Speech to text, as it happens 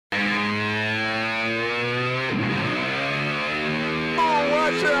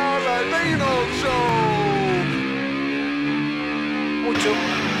es el ALADINO Show.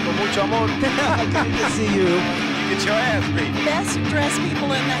 Con mucho amor. Good to see you. Get your ass beat. Best dressed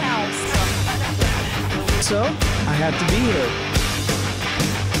people in the house. So, I had to be here.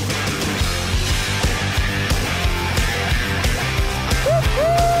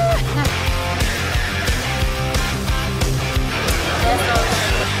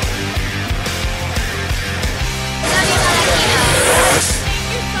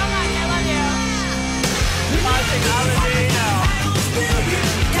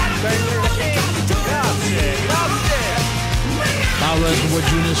 Reservoir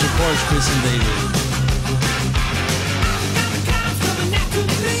Junior supports Chris and David.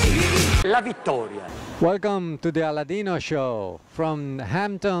 La vittoria. Welcome to the ALADINO Show from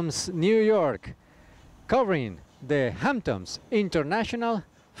Hamptons, New York, covering the Hamptons International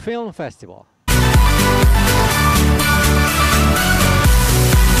Film Festival.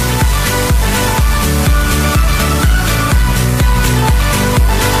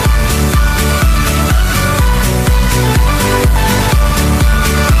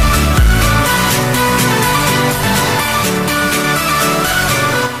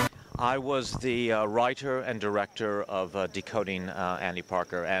 I was the writer and director of Decoding Annie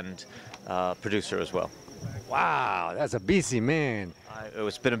Parker and producer as well. Wow, that's a busy man.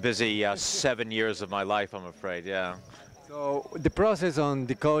 It's been a busy 7 years of my life, I'm afraid, yeah. So the process on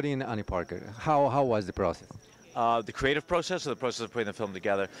Decoding Annie Parker, how was the process? The creative process or the process of putting the film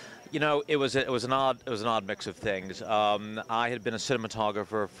together? You know, it was an odd mix of things. I had been a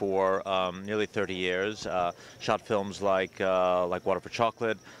cinematographer for nearly 30 years. Shot films like Water for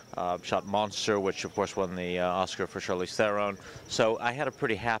Chocolate, shot Monster, which of course won the Oscar for Charlize Theron. So I had a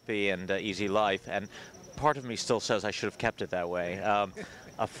pretty happy and easy life, and part of me still says I should have kept it that way.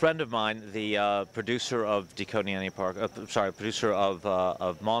 A friend of mine, the producer of Decoding Annie Parker, producer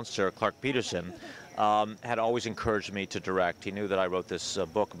of Monster, Clark Peterson, had always encouraged me to direct. He knew that I wrote this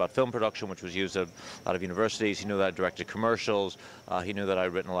book about film production, which was used at a lot of universities. He knew that I directed commercials. He knew that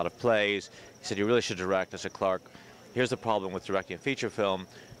I'd written a lot of plays. He said, "You really should direct." I said, "Clark, here's the problem with directing a feature film.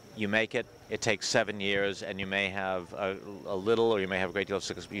 You make it, it takes 7 years, and you may have a little or you may have a great deal of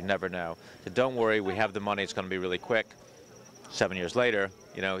success, but you never know. So don't worry, we have the money, it's going to be really quick." 7 years later,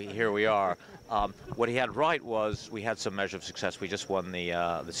 you know, here we are. What he had right was we had some measure of success. We just won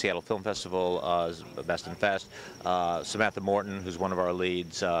the Seattle Film Festival, Best in Fest. Samantha Morton, who's one of our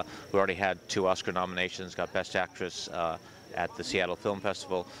leads, who already had 2 Oscar nominations, got Best Actress at the Seattle Film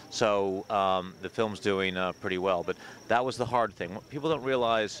Festival. So the film's doing pretty well. But that was the hard thing. People don't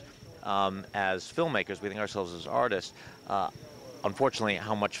realize, as filmmakers, we think ourselves as artists, unfortunately,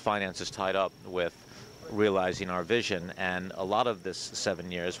 how much finance is tied up with realizing our vision, and a lot of this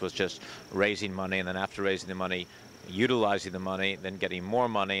 7 years was just raising money, and then after raising the money, utilizing the money, then getting more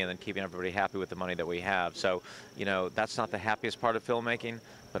money, and then keeping everybody happy with the money that we have. So, you know, that's not the happiest part of filmmaking,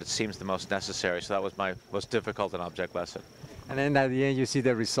 but it seems the most necessary. So that was my most difficult and object lesson. And then at the end you see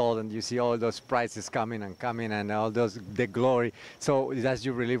the result, and you see all those prizes coming, and all the glory. So that's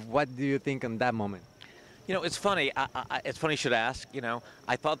your relief. What do you think in that moment? You know, it's funny. It's funny you should ask. You know,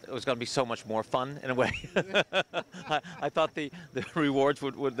 I thought it was going to be so much more fun in a way. I thought the rewards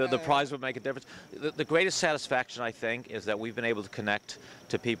the prize would make a difference. The greatest satisfaction, I think, is that we've been able to connect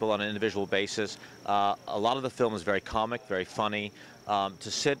to people on an individual basis. A lot of the film is very comic, very funny.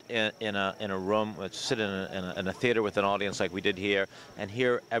 To sit in a room, to sit in a theater with an audience like we did here, and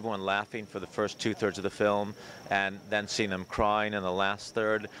hear everyone laughing for the first 2/3 of the film, and then seeing them crying in the last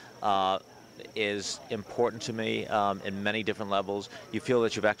third, is important to me in many different levels. You feel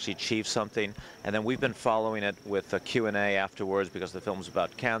that you've actually achieved something, and then we've been following it with a Q&A afterwards, because the film's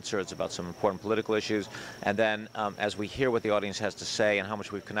about cancer, it's about some important political issues, and then as we hear what the audience has to say and how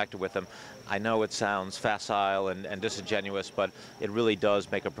much we've connected with them, I know it sounds facile and disingenuous, but it really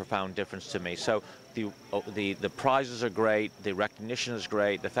does make a profound difference to me. So the prizes are great, the recognition is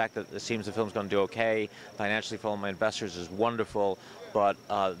great, the fact that it seems the film's going to do okay financially for all my investors is wonderful, but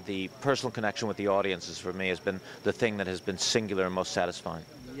the personal connection with the audiences for me has been the thing that has been singular and most satisfying.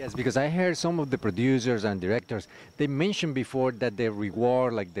 Yes, because I heard some of the producers and directors, they mentioned before that the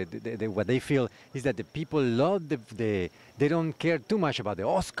reward, like what they feel is that the people love they don't care too much about the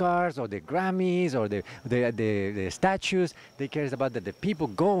Oscars or the Grammys or the statues. They care about that the people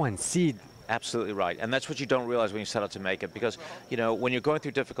go and see. Absolutely right, and that's what you don't realize when you set out to make it, because, you know, when you're going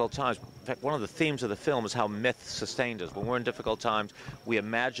through difficult times, in fact, one of the themes of the film is how myth sustains us. When we're in difficult times, we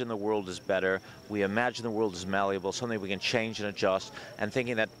imagine the world is better, we imagine the world is malleable, something we can change and adjust, and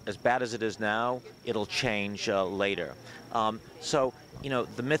thinking that as bad as it is now, it'll change later. So you know,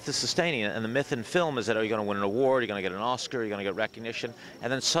 the myth is sustaining, and the myth in film is that, oh, you're going to win an award, you're going to get an Oscar, you're going to get recognition,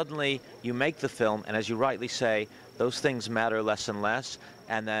 and then suddenly you make the film, and as you rightly say, those things matter less and less,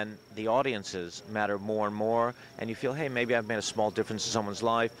 and then the audiences matter more and more, and you feel, hey, maybe I've made a small difference in someone's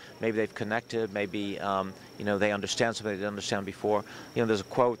life, maybe they've connected, maybe you know, they understand something they didn't understand before. You know, there's a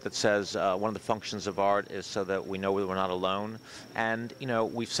quote that says, one of the functions of art is so that we know we're not alone, and you know,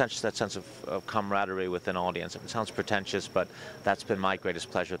 we've sensed that sense of camaraderie with an audience. It sounds pretentious, but that's been my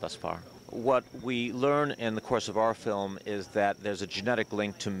greatest pleasure thus far. What we learn in the course of our film is that there's a genetic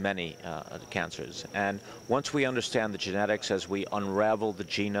link to many cancers, and once we understand the genetics, as we unravel the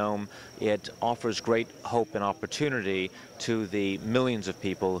genome, it offers great hope and opportunity to the millions of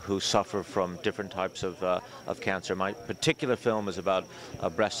people who suffer from different types of cancer. My particular film is about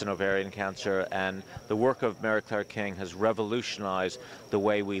breast and ovarian cancer, and the work of Mary Claire King has revolutionized the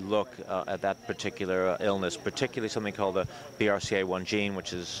way we look at that particular illness, particularly something called the BRCA1 gene,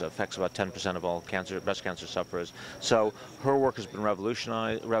 which affects about 10% of all breast cancer sufferers. So her work has been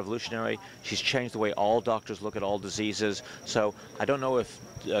revolutionary. She's changed the way all doctors look at all diseases. So I don't know if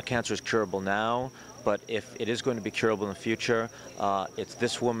cancer is curable now, but if it is going to be curable in the future, it's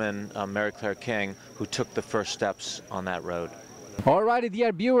this woman, Mary Claire King, who took the first steps on that road. Alrighty,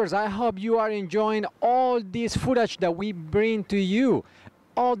 dear viewers, I hope you are enjoying all this footage that we bring to you.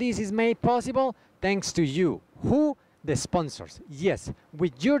 All this is made possible thanks to you. Who? The sponsors. Yes,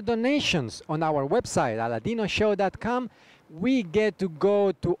 with your donations on our website, aladinoshow.com, we get to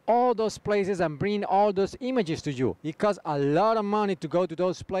go to all those places and bring all those images to you. It costs a lot of money to go to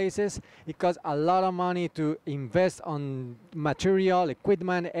those places. It costs a lot of money to invest on material,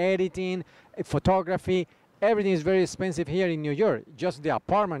 equipment, editing, photography. Everything is very expensive here in New York. Just the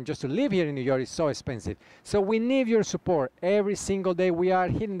apartment, just to live here in New York is so expensive. So we need your support. Every single day we are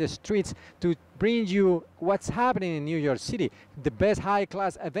hitting the streets to bring you what's happening in New York City, the best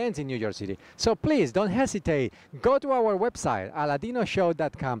high-class events in New York City. So please, don't hesitate. Go to our website,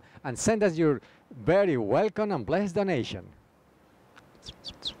 aladinoshow.com, and send us your very welcome and blessed donation.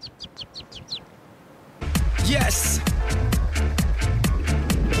 Yes!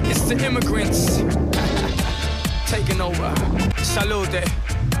 It's the immigrants taking over. Salute.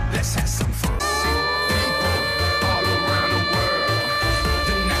 Let's have some fun.